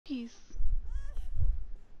cookies.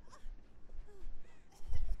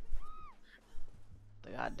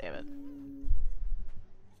 God damn it.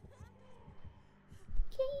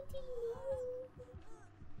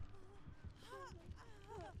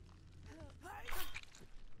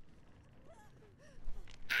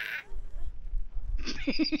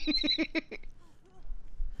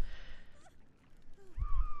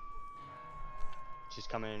 She's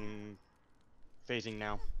coming, phasing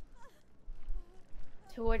now.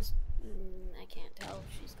 Towards, I can't tell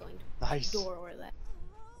if she's going to Nice. the door or that.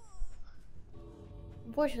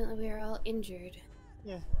 Unfortunately, we are all injured.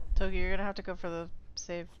 Yeah. Toki, you're gonna have to go for the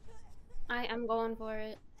save. I'm going for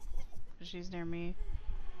it. She's near me.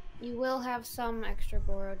 You will have some extra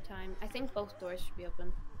borrowed time. I think both doors should be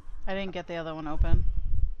open. I didn't get the other one open.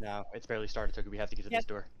 No, it's barely started, Toki. We have to get to this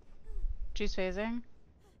door. She's phasing.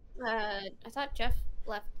 I thought Jeff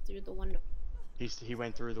left through the window. He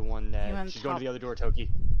went through the one that... She's going to top. the other door, Toki.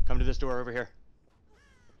 Come to this door over here.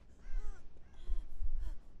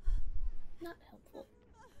 Not helpful.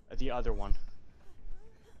 The other one.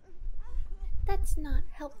 That's not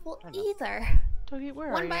helpful either. Toki, where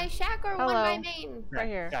are One you? by shack or Hello. one by main? Right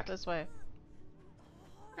here. Jack. This way.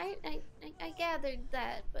 I gathered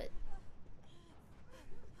that, but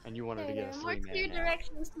And you wanted to there get a are more 3-man clear now.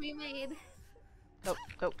 directions to be made. Go,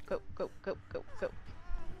 go, go, go, go, go, go.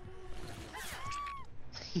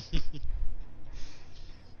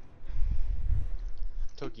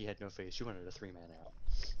 Toki had no face. She wanted a 3-man out.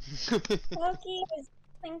 Loki is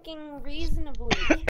thinking reasonably.